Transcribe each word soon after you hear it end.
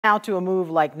Now to a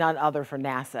move like none other for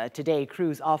NASA. Today,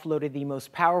 crews offloaded the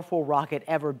most powerful rocket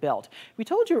ever built. We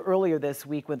told you earlier this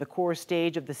week when the core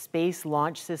stage of the Space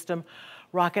Launch System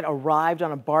rocket arrived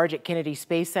on a barge at Kennedy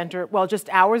Space Center. Well, just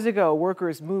hours ago,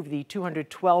 workers moved the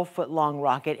 212-foot-long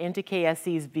rocket into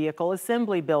KSC's Vehicle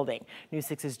Assembly Building. News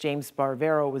 6's James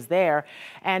Sparvero was there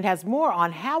and has more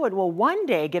on how it will one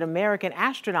day get American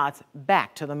astronauts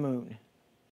back to the moon.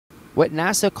 What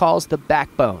NASA calls the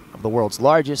backbone of the world's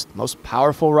largest, most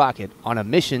powerful rocket on a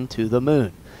mission to the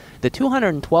moon. The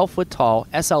 212-foot-tall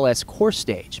SLS core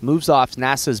stage moves off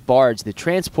NASA's barge that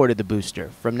transported the booster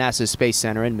from NASA's Space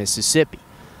Center in Mississippi.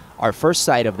 Our first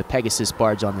sight of the Pegasus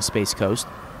barge on the Space Coast,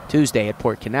 Tuesday at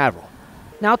Port Canaveral.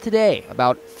 Now today,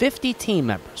 about 50 team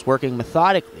members working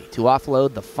methodically to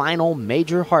offload the final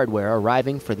major hardware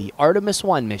arriving for the Artemis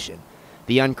 1 mission,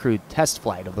 the uncrewed test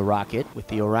flight of the rocket with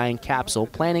the Orion capsule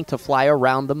planning to fly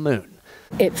around the moon.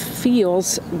 It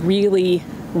feels really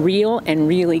real and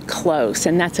really close,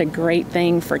 and that's a great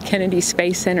thing for Kennedy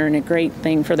Space Center and a great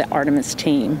thing for the Artemis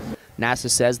team. NASA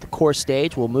says the core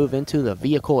stage will move into the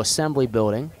Vehicle Assembly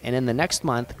Building and in the next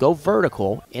month go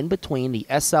vertical in between the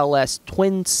SLS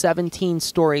twin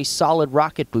 17-story solid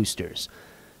rocket boosters.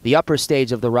 The upper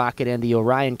stage of the rocket and the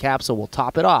Orion capsule will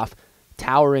top it off,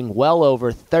 towering well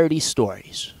over 30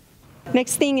 stories.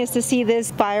 Next thing is to see this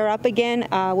fire up again,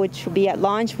 which will be at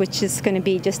launch, which is going to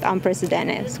be just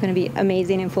unprecedented. It's going to be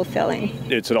amazing and fulfilling.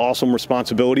 It's an awesome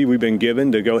responsibility we've been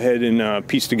given to go ahead and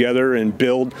piece together and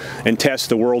build and test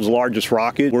the world's largest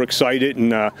rocket. We're excited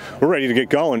and we're ready to get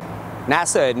going.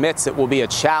 NASA admits it will be a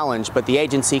challenge, but the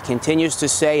agency continues to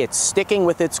say it's sticking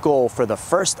with its goal for the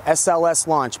first SLS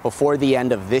launch before the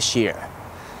end of this year.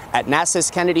 At NASA's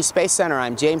Kennedy Space Center,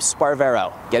 I'm James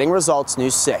Sparvero, getting results,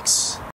 News 6.